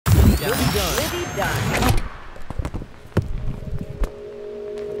Livvy Dunne.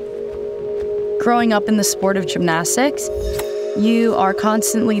 Growing up in the sport of gymnastics, you are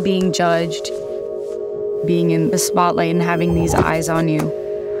constantly being judged, being in the spotlight and having these eyes on you.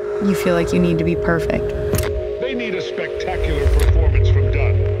 You feel like you need to be perfect. They need a spectacular performance from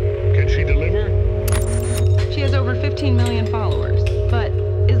Dunne. Can she deliver? She has over 15 million followers. But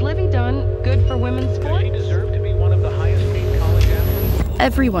is Livvy Dunne good for women's sport? Does she deserve to be one of the highest paid college athletes?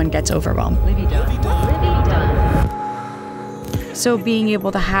 Everyone gets overwhelmed. Livvy Dunne. Livvy Dunne. So being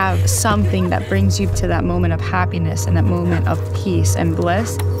able to have something that brings you to that moment of happiness and that moment of peace and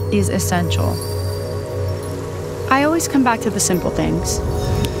bliss is essential. I always come back to the simple things.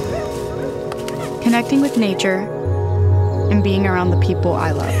 Connecting with nature and being around the people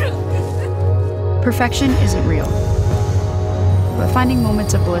I love. Perfection isn't real, but finding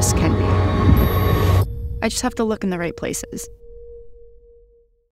moments of bliss can be. I just have to look in the right places.